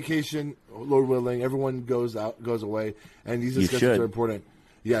goes on vacation, Lord willing. Everyone goes away, and these discussions are important.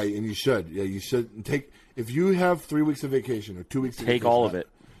 Yeah, and you should. Yeah, you should take. If you have 3 weeks of vacation or 2 weeks, of take all of it.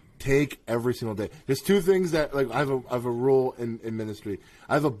 Take every single day. There's 2 things that I have a rule in ministry.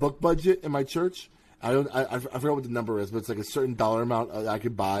 I have a book budget in my church. I forgot what the number is, but it's a certain dollar amount I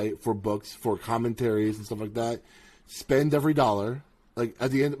could buy for books, for commentaries and stuff like that. Spend every dollar. Like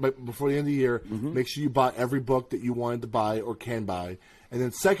at the end, before the end of the year, make sure you bought every book that you wanted to buy or can buy. And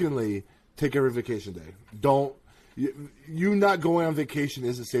then secondly, take every vacation day. Don't you not going on vacation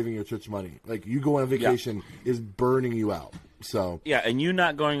isn't saving your church money. Like you going on vacation is burning you out. So yeah, and you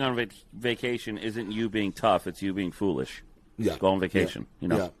not going on vacation isn't you being tough. It's you being foolish. Yeah, go on vacation. Yeah. You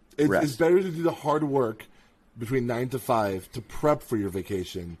know, it's better to do the hard work between 9 to 5 to prep for your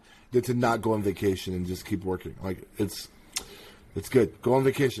vacation than to not go on vacation and just keep working. Like it's good. Go on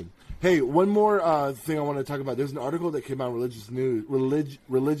vacation. Hey, one more thing I want to talk about. There's an article that came out in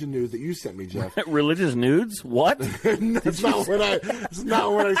religion news that you sent me, Jeff. Religious nudes? What? That's not what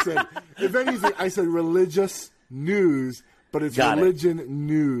I said. If anything, I said religious news, but it's religion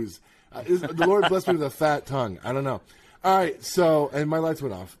news. The Lord blessed me with a fat tongue. I don't know. All right, so, and my lights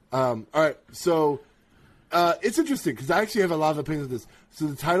went off. All right, so it's interesting because I actually have a lot of opinions on this. So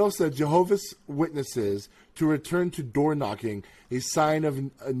the title said Jehovah's Witnesses to return to door knocking, a sign of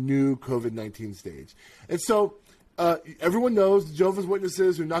a new COVID-19 stage. And so everyone knows the Jehovah's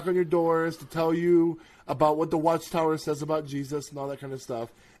Witnesses who knock on your doors to tell you about what the Watchtower says about Jesus and all that kind of stuff.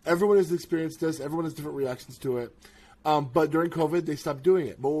 Everyone has experienced this. Everyone has different reactions to it. But during COVID, they stopped doing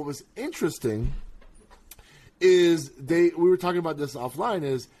it. But what was interesting is we were talking about this offline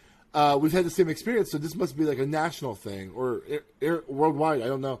is we've had the same experience, so this must be like a national thing or worldwide. I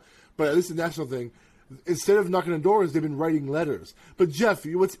don't know. But at least a national thing. Instead of knocking on doors, they've been writing letters. But Jeff,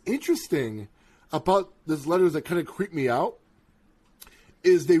 what's interesting about these letters that kind of creep me out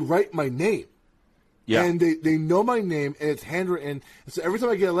is they write my name. Yeah. And they know my name, and it's handwritten. And so every time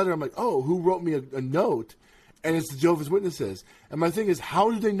I get a letter, I'm like, oh, who wrote me a note? And it's the Jehovah's Witnesses. And my thing is,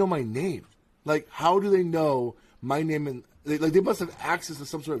 how do they know my name? Like, how do they know my name? And they must have access to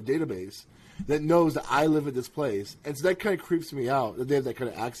some sort of database that knows that I live at this place. And so that kind of creeps me out, that they have that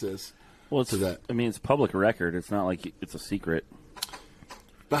kind of access. Well, it's that. I mean, it's public record. It's not like it's a secret.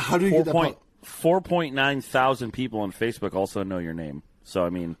 But how do you get that? 4.9 thousand people on Facebook also know your name. So, I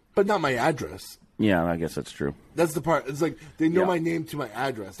mean. But not my address. Yeah, I guess that's true. That's the part. It's like they know my name to my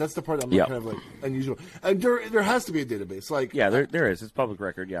address. That's the part I'm kind of like unusual. And there has to be a database. Like there is. It's public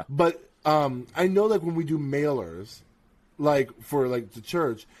record. Yeah. But I know like when we do mailers, like for like the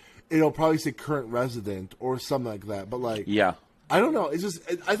church, it'll probably say current resident or something like that. But like I don't know. It's just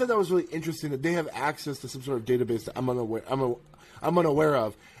I thought that was really interesting that they have access to some sort of database that I'm unaware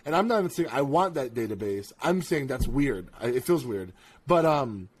of. And I'm not even saying I want that database. I'm saying that's weird. It feels weird. But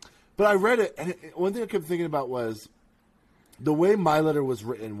I read it, and one thing I kept thinking about was the way my letter was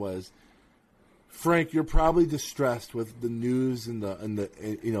written was, Frank, you're probably distressed with the news and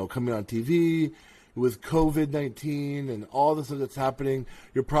the coming on TV with COVID-19 and all the stuff that's happening.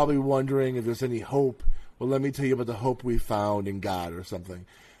 You're probably wondering if there's any hope. Well, let me tell you about the hope we found in God or something.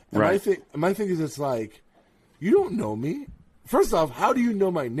 And my thing is, it's like, you don't know me. First off, how do you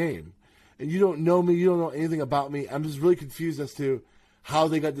know my name? And you don't know me. You don't know anything about me. I'm just really confused as to how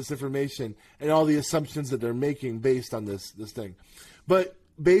they got this information and all the assumptions that they're making based on this thing. But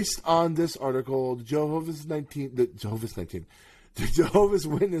based on this article, the Jehovah's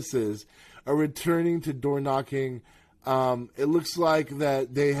Witnesses are returning to door knocking. It looks like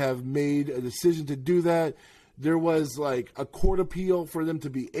that they have made a decision to do that. There was like a court appeal for them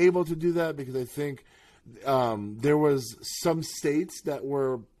to be able to do that because I think there was some states that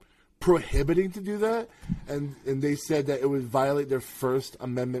were prohibiting to do that, and they said that it would violate their First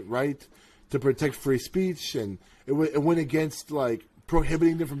Amendment right to protect free speech, and it went against like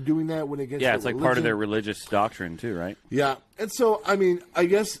prohibiting them from doing that. Went against it's like part of their religious doctrine too, right? Yeah, and so I mean, I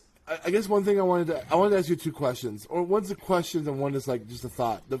guess one thing I wanted to ask you two questions, or one's a question and one is like just a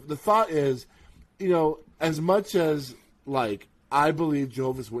thought. The thought is, as much as like I believe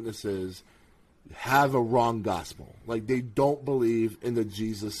Jehovah's Witnesses have a wrong gospel, like they don't believe in the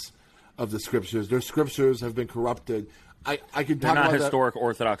Jesus of the scriptures. Their scriptures have been corrupted. I can talk about They're not historic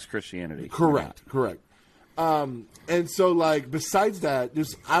Orthodox Christianity. Correct. And so, like, besides that,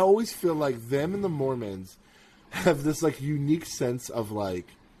 I always feel like them and the Mormons have this like unique sense of like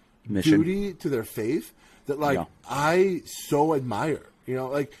mission, duty to their faith that like I so admire.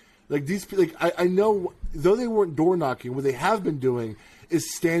 Like these like I know though they weren't door knocking, what they have been doing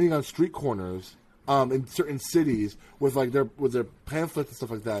is standing on street corners in certain cities with like their pamphlets and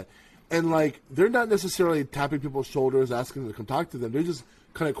stuff like that. And, like, they're not necessarily tapping people's shoulders, asking them to come talk to them. They're just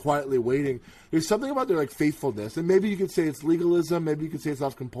kind of quietly waiting. There's something about their, like, faithfulness. And maybe you could say it's legalism. Maybe you could say it's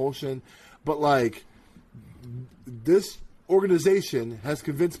off compulsion. But, like, this organization has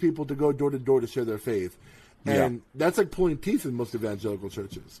convinced people to go door to door to share their faith. And that's, like, pulling teeth in most evangelical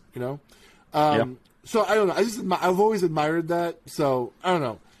churches, So, I don't know. I've always admired that. So, I don't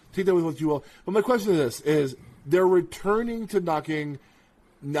know. Take that with what you will. But my question is they're returning to knocking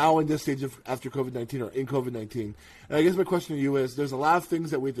now in this stage of after COVID-19 or in COVID-19. And I guess my question to you is, there's a lot of things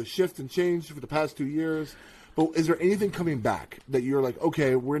that we have to shift and change for the past 2 years, but is there anything coming back that you're like,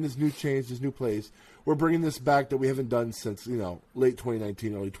 okay, we're in this new change, this new place, we're bringing this back that we haven't done since, late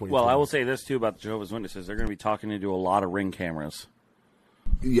 2019, early 2020? Well, I will say this, too, about the Jehovah's Witnesses. They're going to be talking into a lot of Ring cameras.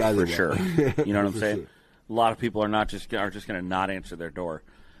 Yeah, for sure. You know what I'm saying? Sure. A lot of people are just going to not answer their door.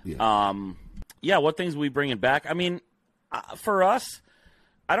 Yeah. What things are we bringing back? I mean, for us,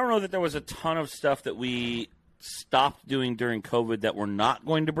 I don't know that there was a ton of stuff that we stopped doing during COVID that we're not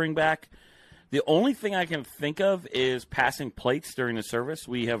going to bring back. The only thing I can think of is passing plates during the service.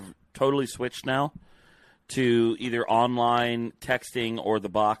 We have totally switched now to either online texting or the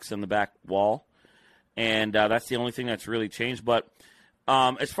box on the back wall. And that's the only thing that's really changed. But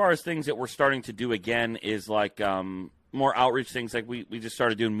as far as things that we're starting to do again is like more outreach things. Like we just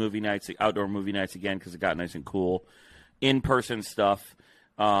started doing movie nights, outdoor movie nights again because it got nice and cool. In-person stuff.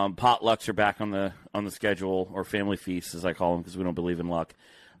 Potlucks are back on the schedule, or family feasts as I call them because we don't believe in luck.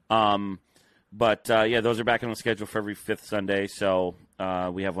 But those are back on the schedule for every fifth Sunday. So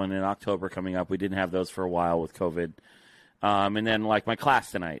we have one in October coming up. We didn't have those for a while with COVID. And then like my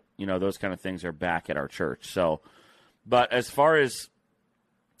class tonight, those kind of things are back at our church. So, but as far as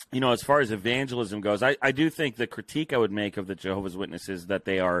evangelism goes, I do think the critique I would make of the Jehovah's Witnesses that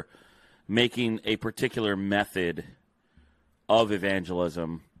they are making a particular method of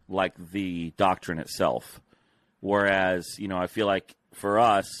evangelism like the doctrine itself. Whereas, I feel like for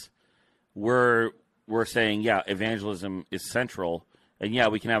us, we're saying, evangelism is central. And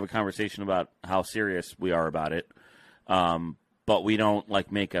we can have a conversation about how serious we are about it. But we don't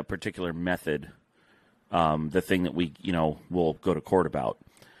make a particular method, the thing that we, will go to court about.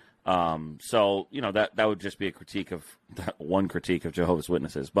 So, that would just be a critique of one critique of Jehovah's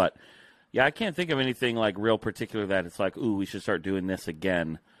Witnesses. But I can't think of anything real particular that it's like, ooh, we should start doing this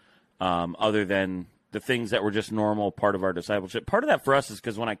again. Other than the things that were just normal part of our discipleship. Part of that for us is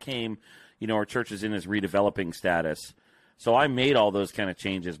because when I came, our church is in this redeveloping status. So I made all those kind of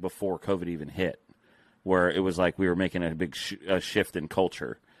changes before COVID even hit, where it was like we were making a big shift in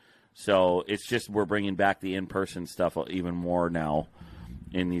culture. So it's just we're bringing back the in-person stuff even more now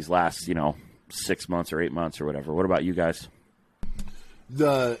in these last, 6 months or 8 months or whatever. What about you guys?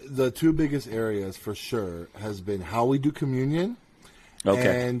 The two biggest areas for sure has been how we do communion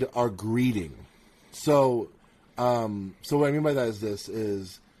and our greeting. So what I mean by that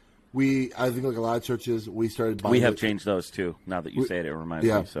is I think like a lot of churches, we started buying. We have changed those too. Now that you say it, it reminds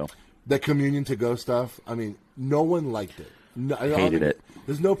me. So that communion to go stuff. I mean, no one liked it. No, hated it.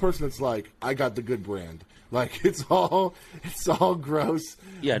 There's no person that's like, I got the good brand. It's all gross.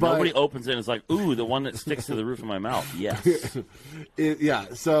 Yeah, but nobody opens it and is like, ooh, the one that sticks to the roof of my mouth. Yes.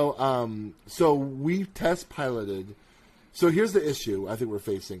 So we test piloted. So here's the issue I think we're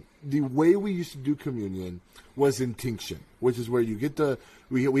facing. The way we used to do communion was intinction, which is where you get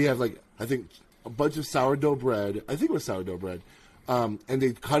we have I think a bunch of sourdough bread. I think it was sourdough bread. And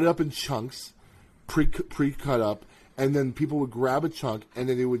they cut it up in chunks, pre-cut up, and then people would grab a chunk and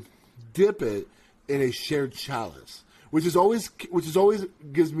then they would dip it in a shared chalice, which is always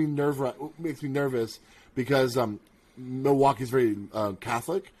makes me nervous because Milwaukee's very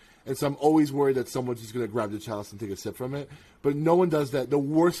Catholic, and so I'm always worried that someone's just going to grab the chalice and take a sip from it. But no one does that. The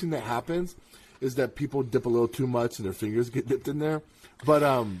worst thing that happens is that people dip a little too much and their fingers get dipped in there. But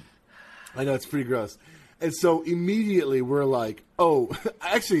I know it's pretty gross. And so immediately we're like, oh,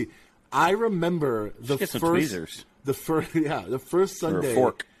 actually, I remember the first Sunday. Or a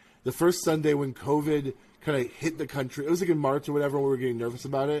fork. The first Sunday when COVID kind of hit the country. It was in March or whatever. We were getting nervous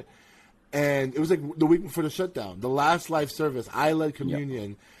about it. And it was the week before the shutdown. The last live service, I led communion.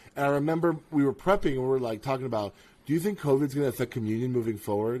 Yep. And I remember we were prepping and we were talking about, do you think COVID's going to affect communion moving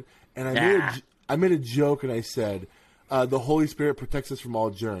forward? And I made a joke and I said, the Holy Spirit protects us from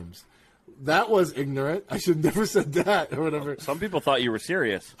all germs. That was ignorant. I should have never said that or whatever. Some people thought you were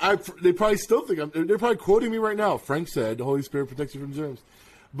serious. They probably still think they're probably quoting me right now. Frank said, the Holy Spirit protects you from germs.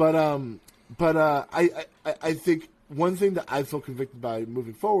 But I think one thing that I feel convicted by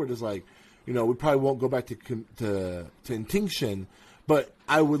moving forward is we probably won't go back to intinction, but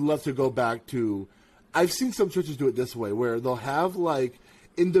I would love to go back to. I've seen some churches do it this way, where they'll have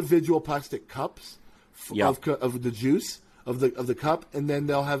individual plastic cups of the juice of the cup, and then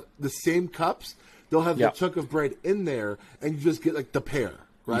they'll have the same cups. They'll have the chunk of bread in there, and you just get the pair,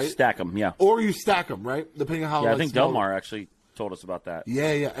 right? You stack them, or you stack them, right? Depending on how. Yeah, I think Delmar actually told us about that.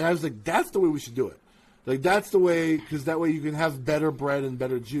 Yeah, and I was like, that's the way we should do it. That's the way, because that way you can have better bread and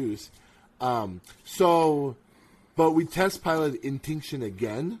better juice. But we test piloted intinction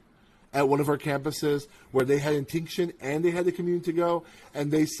again, at one of our campuses where they had Intinction and they had the communion to go, and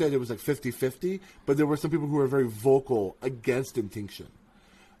they said it was like 50-50, but there were some people who were very vocal against Intinction.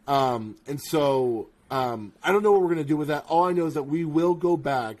 And so I don't know what we're going to do with that. All I know is that we will go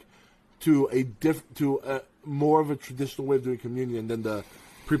back to a more of a traditional way of doing communion than the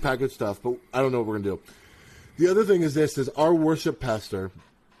prepackaged stuff, but I don't know what we're going to do. The other thing is this, is our worship pastor,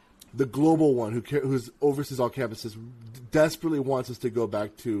 the global one who oversees all campuses, desperately wants us to go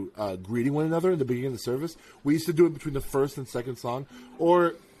back to greeting one another in the beginning of the service. We used to do it between the first and second song,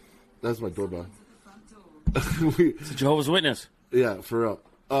 or that's my doorbell. It's a Jehovah's Witness. Yeah, for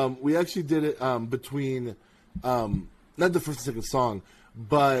real. We actually did it between not the first and second song,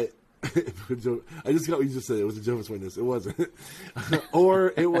 but I just got what you just said. It was a Jehovah's Witness. It wasn't.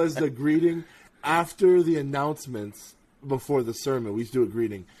 Or it was the greeting after the announcements before the sermon. We used to do a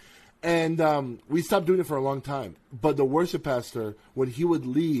greeting. And we stopped doing it for a long time. But the worship pastor, when he would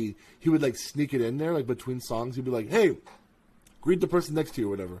lead, he would like sneak it in there, like between songs. He'd be like, hey, greet the person next to you or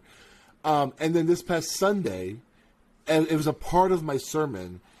whatever. And then this past Sunday, and it was a part of my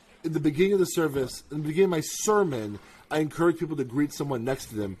sermon. In the beginning of the service, in the beginning of my sermon, I encouraged people to greet someone next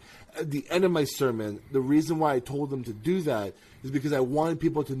to them. At the end of my sermon, the reason why I told them to do that is because I wanted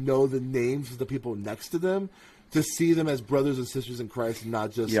people to know the names of the people next to them, to see them as brothers and sisters in Christ, and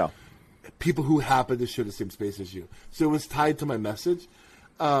not just people who happen to share the same space as you. So it was tied to my message.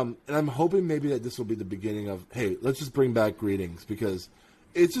 And I'm hoping maybe that this will be the beginning of, hey, let's just bring back greetings, because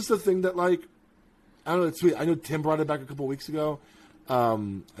it's just a thing that, like, I don't know, it's sweet. I know Tim brought it back a couple weeks ago. I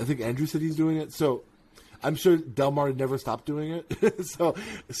think Andrew said he's doing it. So I'm sure Delmar never stopped doing it. so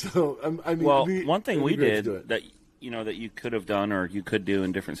I mean, well, one thing we did that you could have done or you could do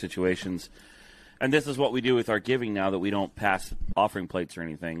in different situations, and this is what we do with our giving now that we don't pass offering plates or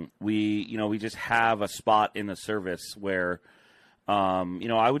anything. We just have a spot in the service where,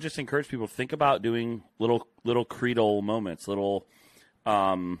 I would just encourage people to think about doing little creedal moments, little,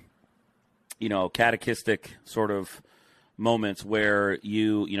 catechistic sort of moments where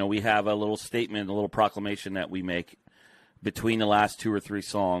we have a little statement, a little proclamation that we make between the last 2 or 3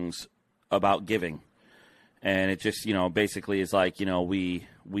 songs about giving. And it just, basically is like, we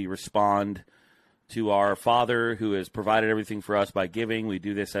respond to our Father who has provided everything for us by giving. We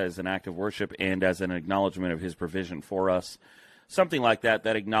do this as an act of worship and as an acknowledgement of his provision for us. Something like that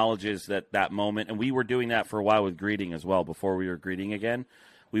acknowledges that moment. And we were doing that for a while with greeting as well. Before we were greeting again,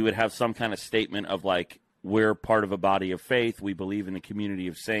 we would have some kind of statement of like, we're part of a body of faith. We believe in the community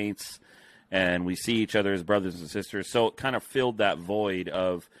of saints, and we see each other as brothers and sisters. So it kind of filled that void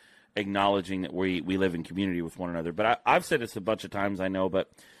of acknowledging that we live in community with one another. But I've said this a bunch of times, I know,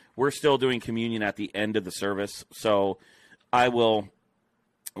 but we're still doing communion at the end of the service. So I'm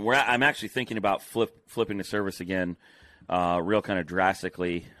actually thinking about flipping the service again, real kind of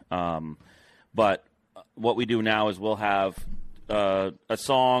drastically. But what we do now is we'll have a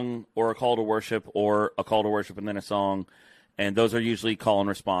song or a call to worship, or a call to worship and then a song, and those are usually call and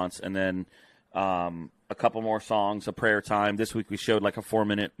response, and then a couple more songs, a prayer time. This week we showed like a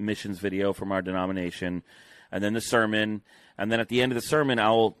 4-minute missions video from our denomination, and then the sermon, and then at the end of the sermon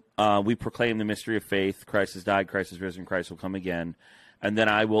we proclaim the mystery of faith. Christ has died, Christ has risen, Christ will come again. And then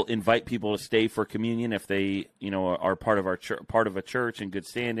I will invite people to stay for communion if they are part of a church in good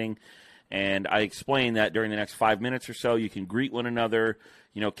standing. And I explain that during the next 5 minutes or so, you can greet one another,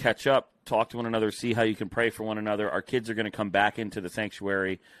 catch up, talk to one another, see how you can pray for one another. Our kids are going to come back into the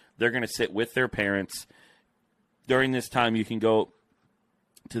sanctuary. They're going to sit with their parents. During this time, you can go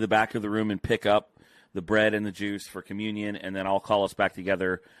to the back of the room and pick up the bread and the juice for communion, and then I'll call us back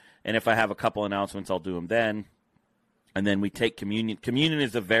together. And if I have a couple announcements, I'll do them then. And then we take communion. Communion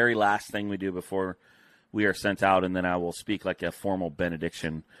is the very last thing we do before we are sent out, and then I will speak like a formal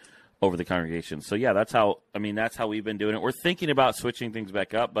benediction over the congregation. So yeah, that's how we've been doing it. We're thinking about switching things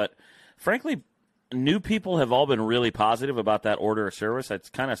back up, but frankly, new people have all been really positive about that order of service. It's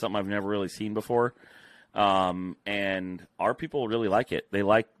kind of something I've never really seen before. And our people really like it. They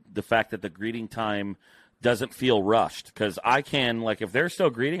like the fact that the greeting time doesn't feel rushed, because I can, like, if they're still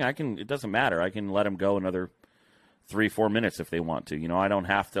greeting, it doesn't matter. I can let them go another 3-4 minutes if they want to. I don't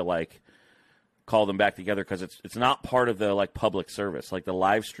have to like call them back together, because it's not part of the like public service. Like the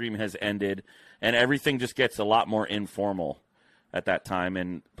live stream has ended, and everything just gets a lot more informal at that time.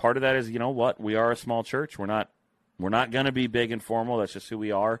 And part of that is, we are a small church. We're not going to be big and formal. That's just who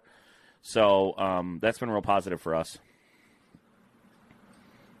we are. So that's been real positive for us.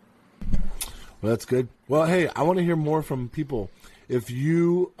 Well, that's good. Well, hey, I want to hear more from people. If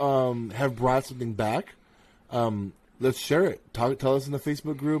you have brought something back, let's share it. Tell us in the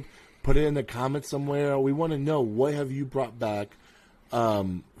Facebook group. Put it in the comments somewhere. We want to know, what have you brought back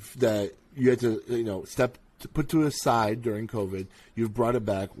that you had to, put to a side during COVID. You've brought it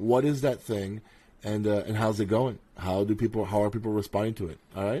back. What is that thing, and how's it going? How are people responding to it?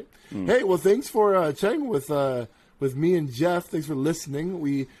 All right. Hey, well, thanks for chatting with me and Jeff. Thanks for listening.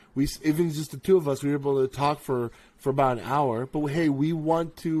 We even just the two of us, we were able to talk for about an hour. But hey, we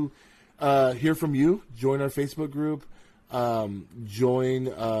want to hear from you. Join our Facebook group. Follow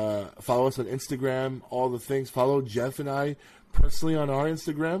us on Instagram. All the things. Follow Jeff and I personally on our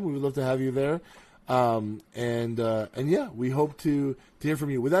Instagram. We would love to have you there. And yeah, we hope to hear from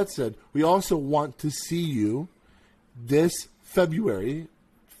you. With that said, we also want to see you this February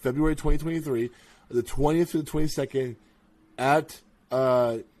 2023, the 20th to the 22nd at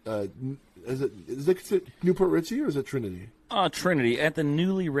is it Newport Richie or is it Trinity? Trinity at the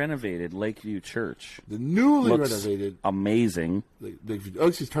newly renovated Lakeview Church. The newly Looks renovated, amazing.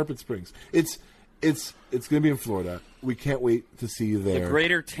 Tarpon Springs. It's going to be in Florida. We can't wait to see you there. The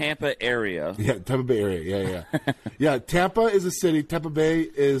greater Tampa area. Yeah, Tampa Bay area. Yeah. Yeah, Tampa is a city. Tampa Bay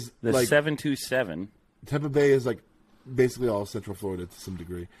is the 727. Tampa Bay is like basically all Central Florida to some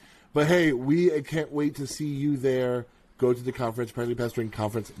degree. But hey, we can't wait to see you there. Go to the conference,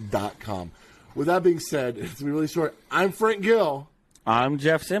 PracticallyPastoringConference.com. With that being said, it's going to be really short. I'm Frank Gill. I'm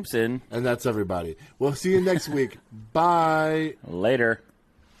Jeff Simpson. And that's everybody. We'll see you next week. Bye. Later.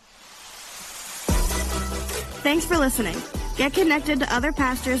 Thanks for listening. Get connected to other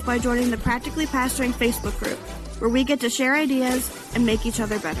pastors by joining the Practically Pastoring Facebook group, where we get to share ideas and make each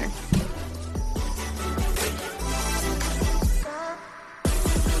other better.